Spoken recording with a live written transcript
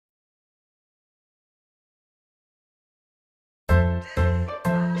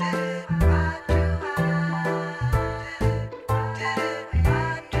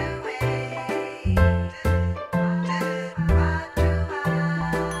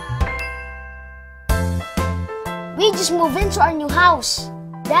we just moved into our new house.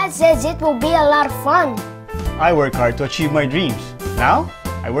 Dad says it will be a lot of fun. I work hard to achieve my dreams. Now,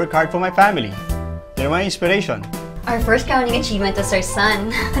 I work hard for my family. They're my inspiration. Our first crowning achievement was our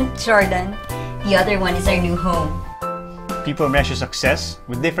son, Jordan. The other one is our new home. People measure success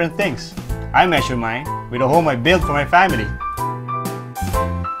with different things. I measure mine with a home I built for my family.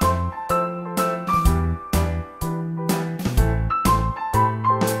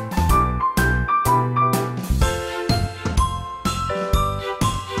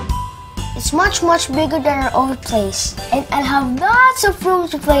 It's much bigger than our old place, and I'll have lots of room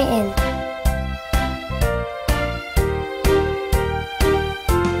to play in.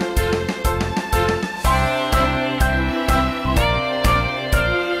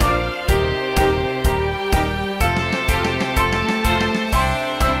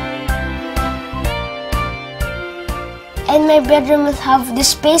 And my bedroom will have the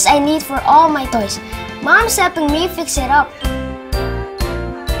space I need for all my toys. Mom's helping me fix it up.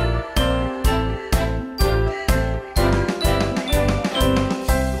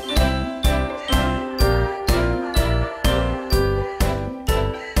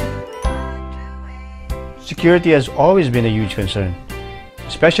 Security has always been a huge concern,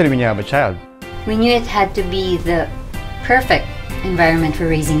 especially when you have a child. We knew it had to be the perfect environment for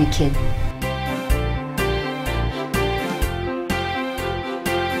raising a kid.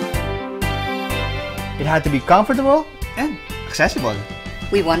 It had to be comfortable and accessible.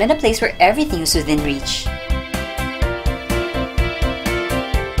 We wanted a place where everything was within reach.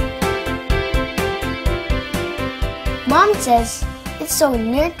 Mom says it's so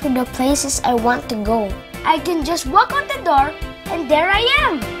near to the places I want to go. I can just walk out the door and there I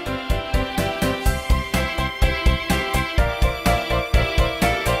am.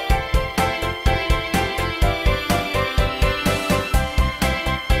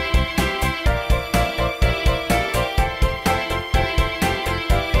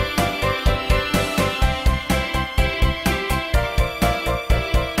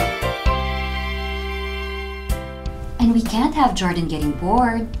 And we can't have Jordan getting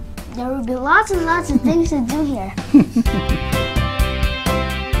bored. There will be lots and lots of things to do here.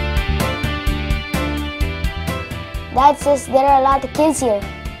 Dad says there are a lot of kids here.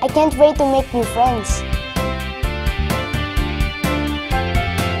 I can't wait to make new friends.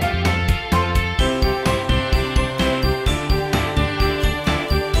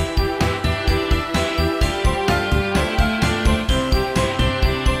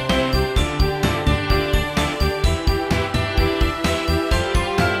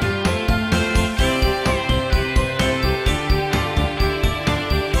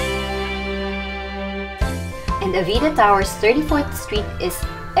 And Avida Towers 34th Street is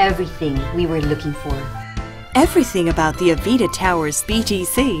everything we were looking for. Everything about the Avida Towers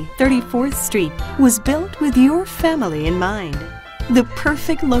BTC 34th Street was built with your family in mind. The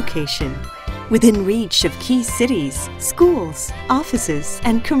perfect location, within reach of key cities, schools, offices,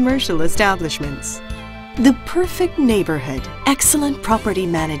 and commercial establishments. The perfect neighborhood, excellent property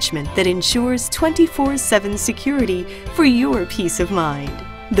management that ensures 24/7 security for your peace of mind.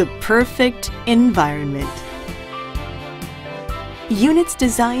 The perfect environment. Units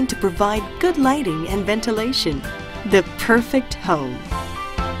designed to provide good lighting and ventilation. The perfect home.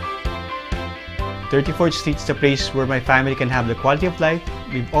 34th Street is the place where my family can have the quality of life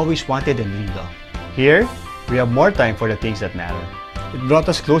we've always wanted and dreamed of. Here, we have more time for the things that matter. It brought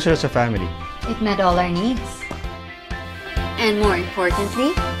us closer as a family. It met all our needs. And more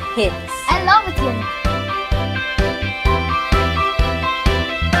importantly, his. I love it here.